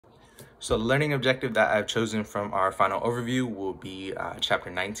So the learning objective that I've chosen from our final overview will be chapter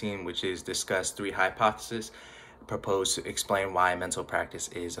 19, which is discuss 3 hypotheses proposed to explain why mental practice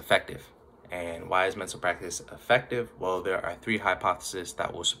is effective. And why is mental practice effective? Well, there are 3 hypotheses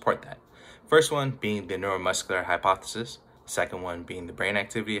that will support that. First one being the neuromuscular hypothesis, second one being the brain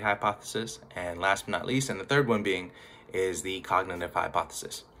activity hypothesis, and last but not least, and the third one being is the cognitive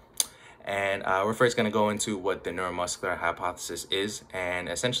hypothesis. And we're first going to go into what the neuromuscular hypothesis is. And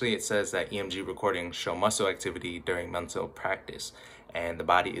essentially it says that EMG recordings show muscle activity during mental practice, and the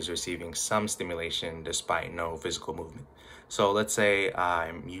body is receiving some stimulation despite no physical movement. So let's say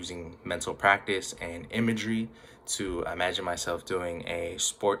I'm using mental practice and imagery to imagine myself doing a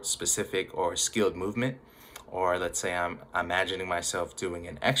sport-specific or skilled movement, or let's say I'm imagining myself doing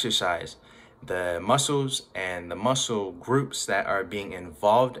an exercise. The muscles and the muscle groups that are being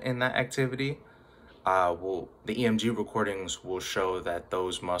involved in that activity, the EMG recordings will show that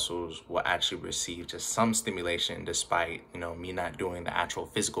those muscles will actually receive just some stimulation despite, me not doing the actual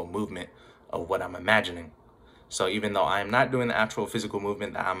physical movement of what I'm imagining. So even though I'm not doing the actual physical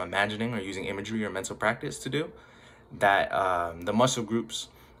movement that I'm imagining or using imagery or mental practice to do, that the muscle groups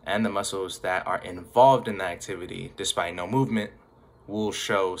and the muscles that are involved in the activity despite no movement will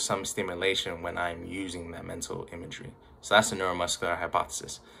show some stimulation when I'm using that mental imagery. So that's the neuromuscular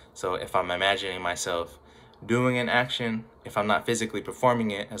hypothesis. So if I'm imagining myself doing an action, if I'm not physically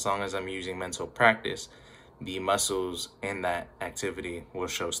performing it, as long as I'm using mental practice, the muscles in that activity will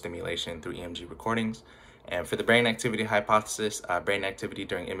show stimulation through EMG recordings. And for the brain activity hypothesis, brain activity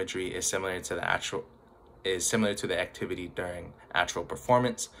during imagery is similar to the activity during actual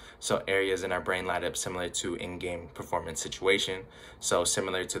performance. So areas in our brain light up similar to in-game performance situation. So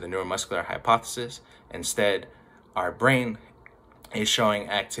similar to the neuromuscular hypothesis, instead, our brain is showing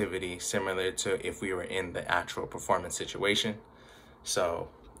activity similar to if we were in the actual performance situation. So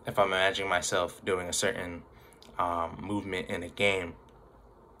if I'm imagining myself doing a certain movement in a game,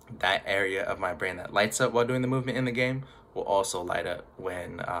 that area of my brain that lights up while doing the movement in the game will also light up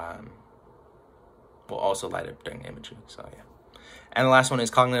during imagery. So yeah. And the last one is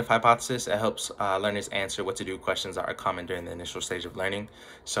cognitive hypothesis. It helps learners answer what to do questions that are common during the initial stage of learning.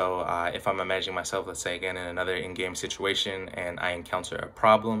 So if I'm imagining myself, let's say again, in another in-game situation and I encounter a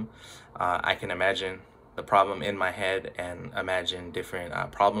problem, I can imagine the problem in my head and imagine different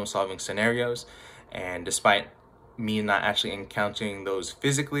problem-solving scenarios. And despite me not actually encountering those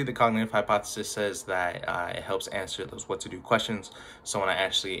physically, the cognitive hypothesis says that it helps answer those what to do questions. So when I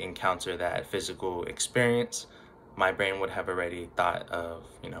actually encounter that physical experience, my brain would have already thought of,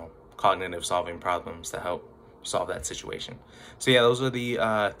 cognitive solving problems to help solve that situation. So yeah, those are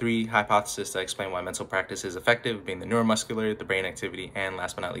the 3 hypotheses that explain why mental practice is effective, being the neuromuscular, the brain activity, and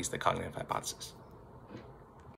last but not least, the cognitive hypothesis.